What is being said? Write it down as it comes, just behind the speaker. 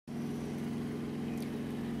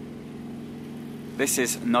This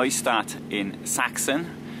is Neustadt in Saxon.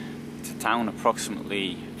 It's a town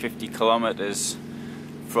approximately 50 kilometers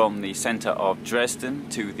from the center of Dresden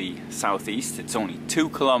to the southeast. It's only 2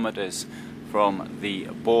 kilometers from the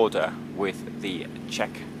border with the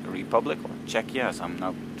Czech Republic, or Czechia as I'm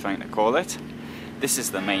now trying to call it. This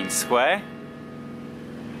is the main square.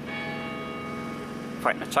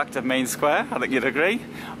 Quite an attractive main square, I think you'd agree.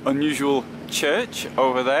 Unusual church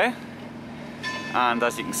over there. And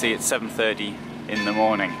as you can see, it's 7:30 in the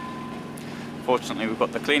morning. Fortunately, we've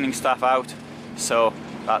got the cleaning staff out, so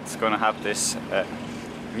that's going to have this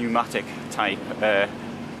pneumatic type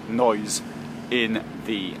noise in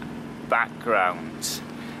the background.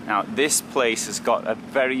 Now, this place has got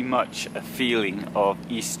very much a feeling of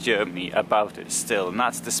East Germany about it still, and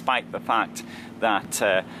that's despite the fact that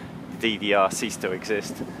DDR ceased to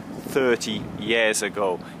exist 30 years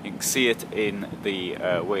ago. You can see it in the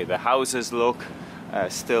way the houses look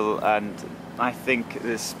still, and I think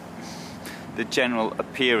there's the general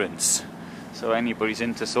appearance. So anybody who's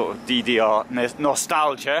into sort of DDR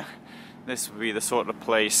nostalgia, this would be the sort of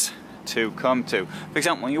place to come to. For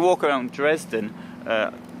example, when you walk around Dresden,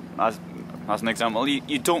 as an example,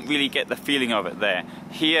 you don't really get the feeling of it there.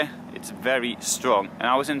 Here, it's very strong. And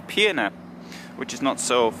I was in Pirna, which is not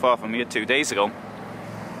so far from here, 2 days ago,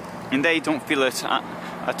 and they don't feel it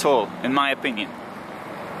at all, in my opinion.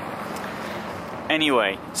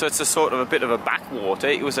 Anyway, so it's a bit of a backwater.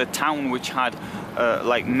 It was a town which had,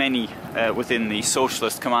 like many within the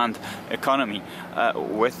socialist command economy,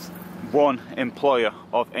 with one employer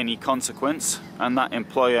of any consequence, and that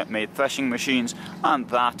employer made threshing machines, and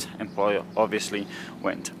that employer obviously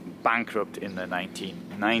went bankrupt in the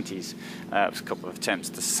 1990s. There was a couple of attempts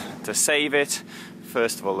to save it.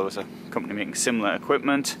 First of all, there was a company making similar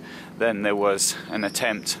equipment. Then there was an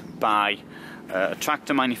attempt by a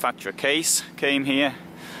tractor manufacturer, Case, came here.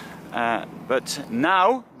 But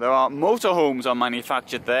now there are motorhomes are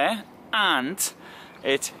manufactured there, and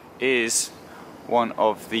it is one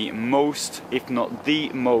of the most, if not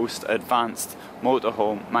the most advanced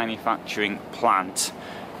motorhome manufacturing plant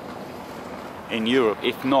in Europe,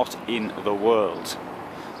 if not in the world.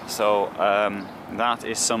 So that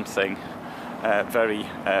is something very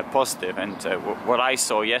positive. And what I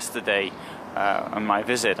saw yesterday on my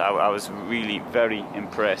visit, I was really very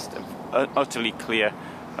impressed. Utterly clear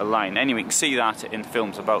line. Anyway, you can see that in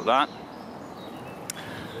films about that.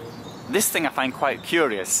 This thing I find quite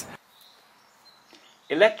curious.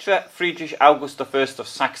 Elector Friedrich August I of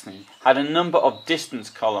Saxony had a number of distance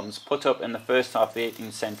columns put up in the first half of the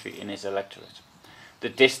 18th century in his electorate. The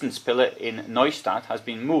distance pillar in Neustadt has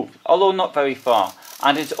been moved, although not very far,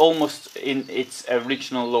 and it's almost in its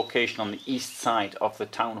original location on the east side of the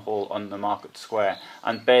town hall on the market square,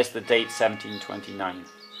 and bears the date 1729.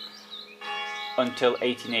 Until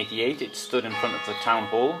 1888 it stood in front of the town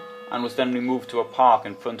hall, and was then removed to a park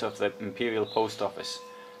in front of the Imperial Post Office.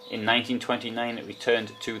 In 1929 it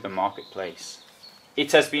returned to the marketplace.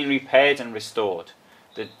 It has been repaired and restored.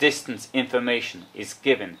 The distance information is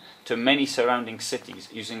given to many surrounding cities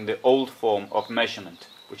using the old form of measurement,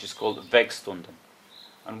 which is called Wegstunden.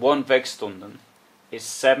 And 1 Wegstunden is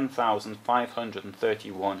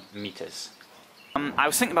 7,531 meters. I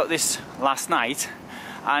was thinking about this last night,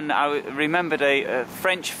 and I remembered a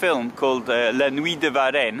French film called La Nuit de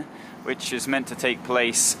Varennes, which is meant to take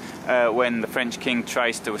place when the French king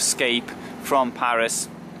tries to escape from Paris.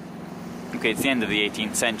 Okay, it's the end of the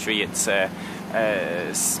 18th century. It's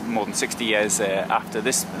more than 60 years after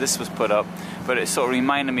this was put up, but it sort of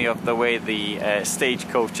reminded me of the way the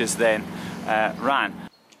stagecoaches then ran.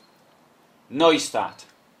 Neustadt,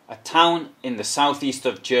 a town in the southeast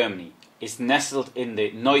of Germany, is nestled in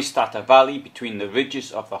the Neustädter Valley between the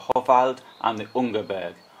ridges of the Hohwald and the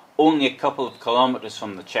Ungerberg, only a couple of kilometers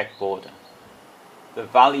from the Czech border. The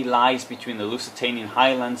valley lies between the Lusatian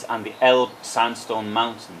Highlands and the Elbe Sandstone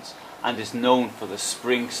Mountains, and is known for the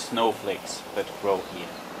spring snowflakes that grow here.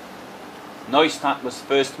 Neustadt was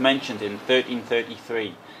first mentioned in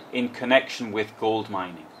 1333 in connection with gold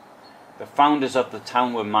mining. The founders of the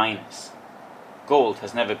town were miners. Gold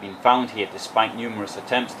has never been found here despite numerous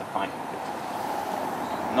attempts to find it.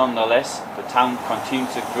 Nonetheless, the town continued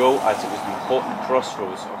to grow as it was an important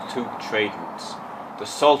crossroads of 2 trade routes. The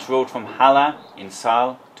salt road from Halle in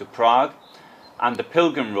Saale to Prague, and the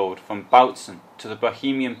pilgrim road from Bautzen to the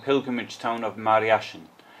Bohemian pilgrimage town of Mariaschein,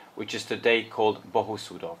 which is today called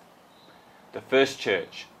Bohosudov. The first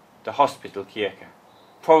church, the Hospitalkirche,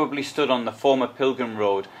 probably stood on the former pilgrim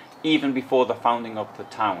road even before the founding of the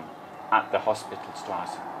town, at the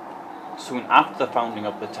Hospitalstraße. Soon after the founding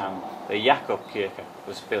of the town, the Jakobikirche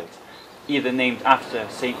was built, either named after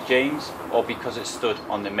St. James or because it stood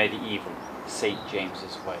on the medieval St.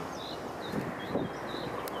 James's Way.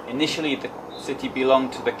 Initially the city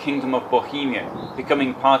belonged to the Kingdom of Bohemia,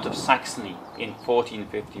 becoming part of Saxony in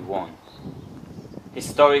 1451.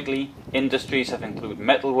 Historically, industries have included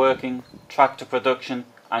metalworking, tractor production,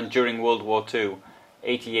 and during World War II,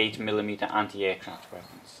 88mm anti-aircraft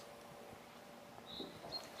weapons.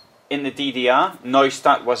 In the DDR,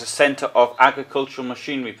 Neustadt was a centre of agricultural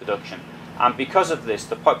machinery production, and because of this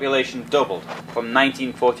the population doubled from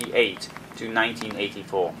 1948 to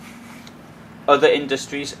 1984. Other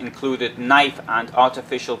industries included knife and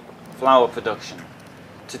artificial flower production.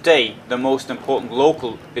 Today, the most important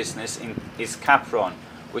local business is Capron,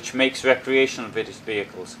 which makes recreational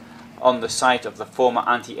vehicles on the site of the former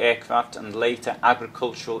anti-aircraft and later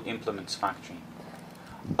agricultural implements factory.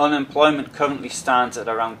 Unemployment currently stands at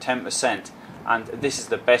around 10%, and this is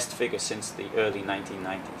the best figure since the early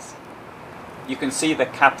 1990s. You can see the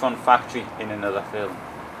Capron factory in another film.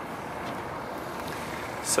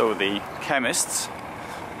 So the Chemists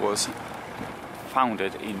was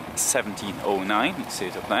founded in 1709, you can see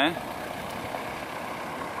it up there.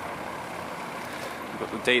 We've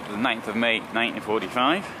got the date of the 9th of May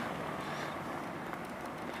 1945.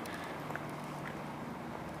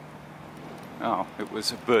 Oh, it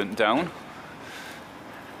was burnt down.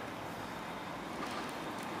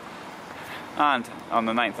 And on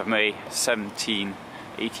the 9th of May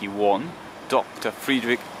 1781, Dr.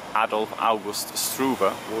 Friedrich Adolf August Struve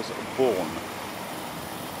was born.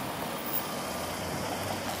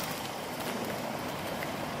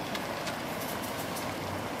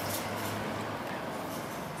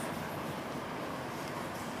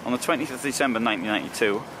 On the 20th of December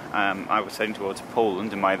 1992, I was heading towards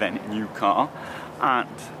Poland in my then new car, and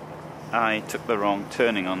I took the wrong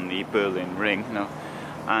turning on the Berlin Ring,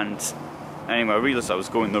 and anyway I realised I was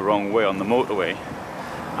going the wrong way on the motorway,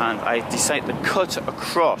 and I decided to cut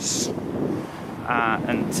across,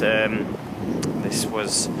 this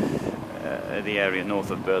was the area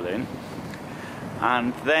north of Berlin.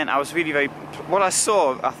 And then I was really what I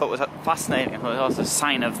saw I thought was fascinating. I thought it was a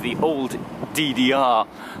sign of the old DDR,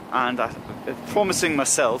 and I'm promising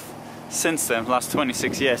myself since then, the last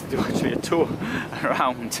 26 years, to do actually a tour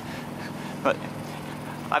around. But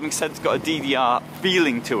having said it's got a DDR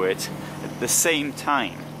feeling to it, at the same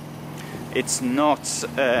time it's not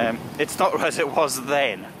as it was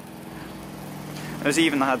then. I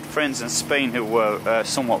had friends in Spain who were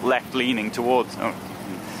somewhat left-leaning towards,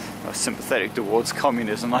 sympathetic towards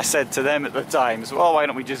communism. I said to them at the time, well, why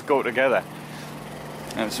don't we just go together?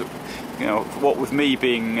 And so, what with me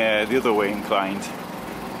being the other way inclined,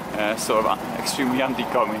 sort of extremely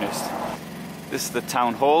anti-communist. This is the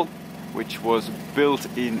town hall, which was built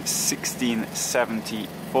in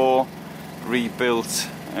 1674, rebuilt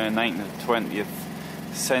in 19th and 20th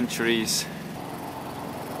centuries.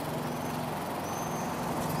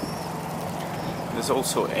 There's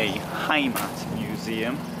also a Heimat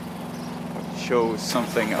museum, which shows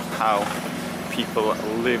something of how people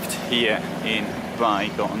lived here in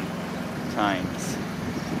bygone times.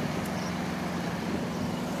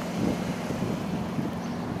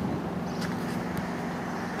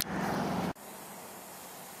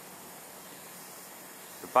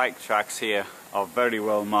 The bike tracks here are very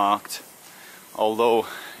well marked, although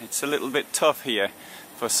it's a little bit tough here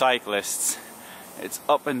for cyclists. It's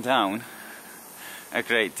up and down a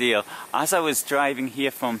great deal. As I was driving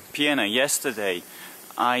here from Vienna yesterday,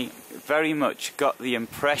 I very much got the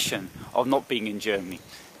impression of not being in Germany.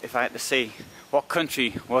 If I had to say what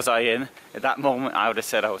country was I in at that moment, I would have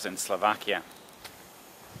said I was in Slovakia.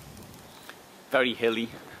 Very hilly,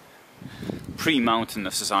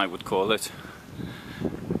 pre-mountainous as I would call it.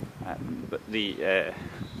 But the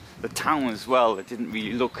town as well, it didn't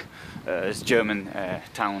really look as German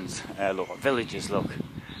towns look, villages look,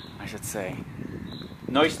 I should say.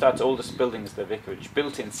 Neustadt's oldest building is the vicarage,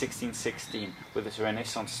 built in 1616 with its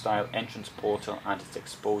Renaissance-style entrance portal and its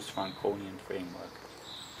exposed Franconian framework.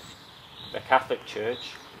 The Catholic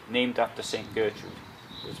church, named after St. Gertrude,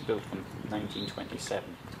 was built from 1927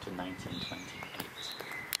 to 1928.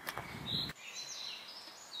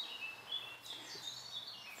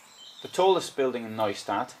 The tallest building in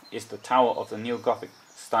Neustadt is the tower of the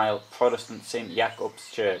neo-Gothic-style Protestant St.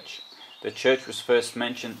 Jakob's Church. The church was first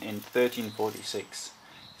mentioned in 1346.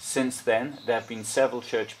 Since then, there have been several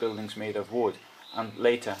church buildings made of wood, and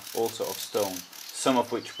later also of stone, some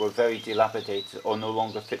of which were very dilapidated or no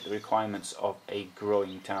longer fit the requirements of a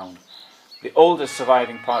growing town. The oldest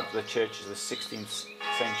surviving part of the church is the 16th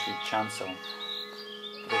century chancel.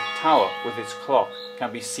 The tower, with its clock,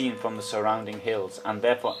 can be seen from the surrounding hills, and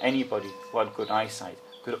therefore anybody who had good eyesight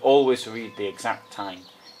could always read the exact time.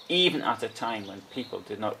 even at a time when people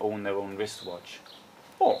did not own their own wristwatch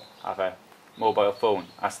or have a mobile phone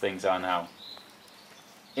as things are now.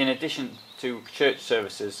 In addition to church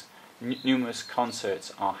services, numerous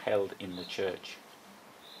concerts are held in the church.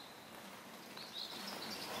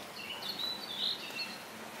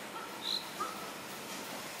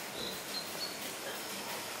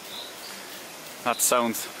 That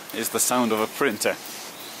sound is the sound of a printer.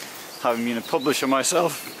 Having been a publisher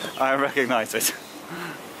myself, I recognise it.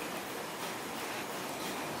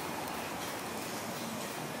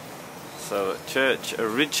 So the church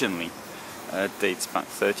originally dates back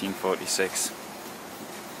 1346,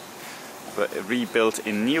 but rebuilt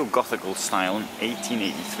in neo-Gothical style in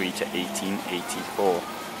 1883 to 1884.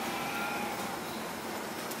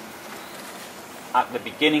 At the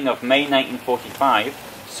beginning of May 1945,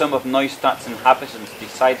 some of Neustadt's inhabitants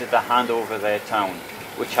decided to hand over their town,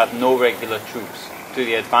 which had no regular troops, to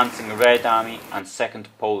the advancing Red Army and Second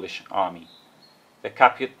Polish Army. The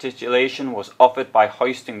capitulation was offered by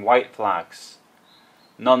hoisting white flags.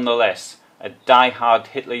 Nonetheless, a die-hard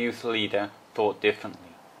Hitler Youth leader thought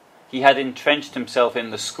differently. He had entrenched himself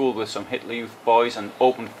in the school with some Hitler Youth boys and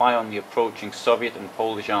opened fire on the approaching Soviet and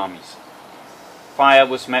Polish armies. Fire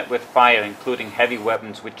was met with fire, including heavy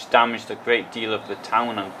weapons, which damaged a great deal of the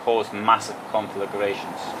town and caused massive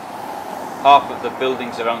conflagrations. Half of the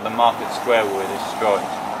buildings around the market square were destroyed.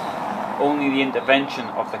 Only the intervention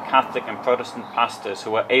of the Catholic and Protestant pastors,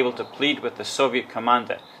 who were able to plead with the Soviet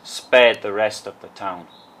commander, spared the rest of the town.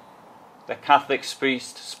 The Catholic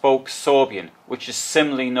priest spoke Sorbian, which is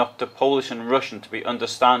similar enough to Polish and Russian to be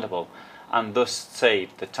understandable, and thus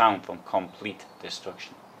saved the town from complete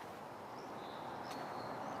destruction.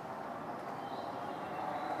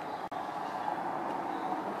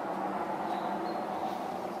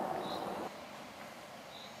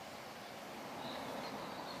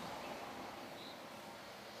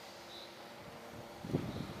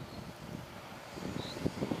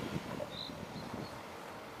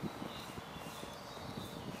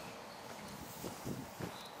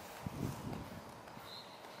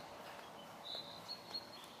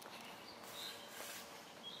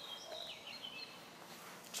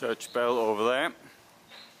 Church bell over there.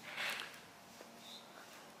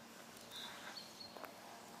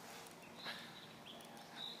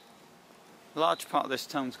 A large part of this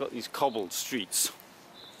town's got these cobbled streets.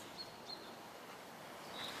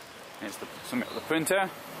 Here's the summit of the printer,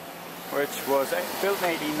 which was built in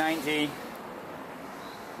 1890,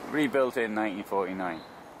 rebuilt in 1949.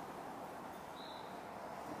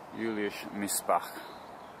 Julius Misbach.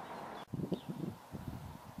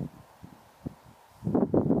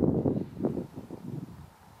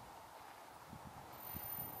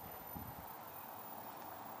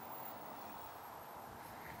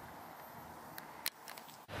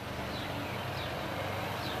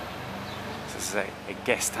 This is a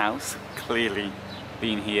guest house, clearly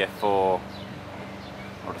been here for,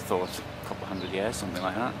 I would have thought, a couple of 100 years, something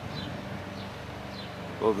like that.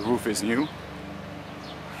 Well, the roof is new.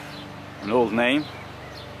 An old name.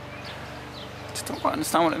 Just don't quite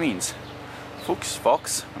understand what it means. Fuchs,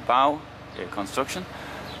 fox, bow, construction.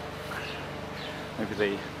 Maybe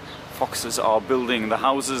the foxes are building the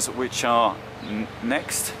houses which are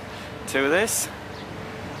next to this.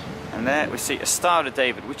 And there we see a Star of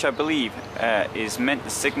David, which I believe is meant to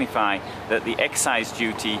signify that the excise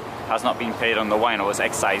duty has not been paid on the wine, or was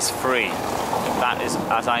excise free. That is,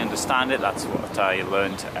 as I understand it, that's what I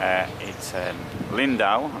learned at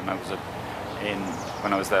Lindau, and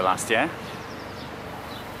when I was there last year.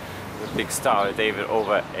 The big Star of David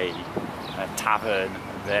over a tavern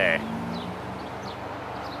there.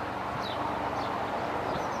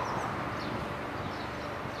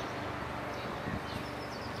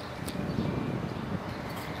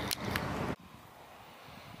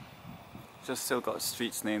 Just still got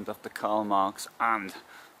streets named after Karl Marx and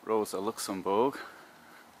Rosa Luxemburg.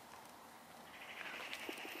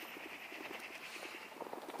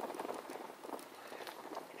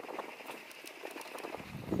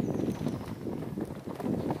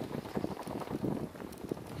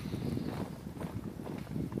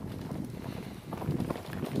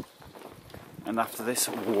 And after this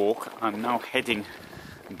walk, I'm now heading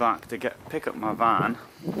back to pick up my van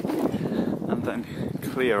and then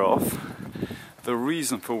clear off. The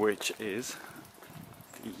reason for which is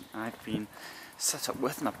I've been set up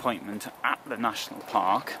with an appointment at the national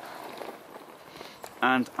park,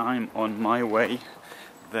 and I'm on my way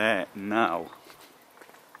there now.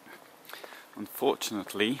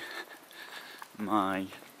 Unfortunately, my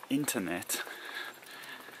internet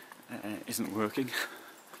isn't working,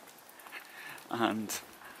 and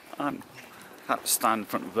I had to stand in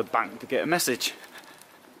front of the bank to get a message.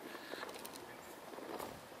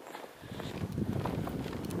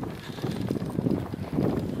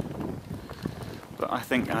 I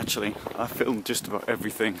think actually I filmed just about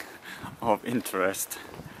everything of interest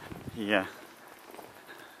here.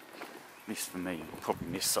 At least for me, probably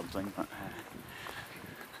missed something, but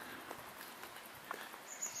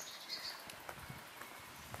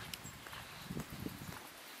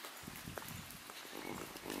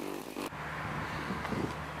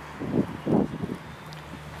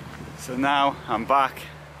so now I'm back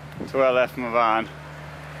to where I left my van.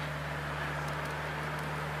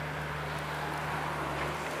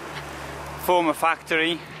 Former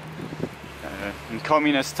factory in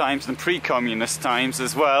communist times and pre-communist times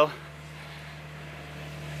as well,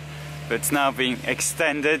 but it's now being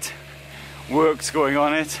extended, works going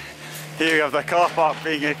on it. Here you have the car park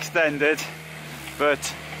being extended,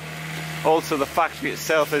 but also the factory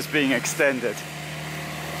itself is being extended.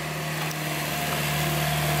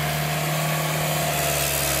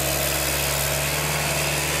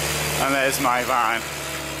 And there's my van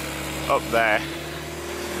up there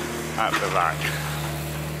at the back.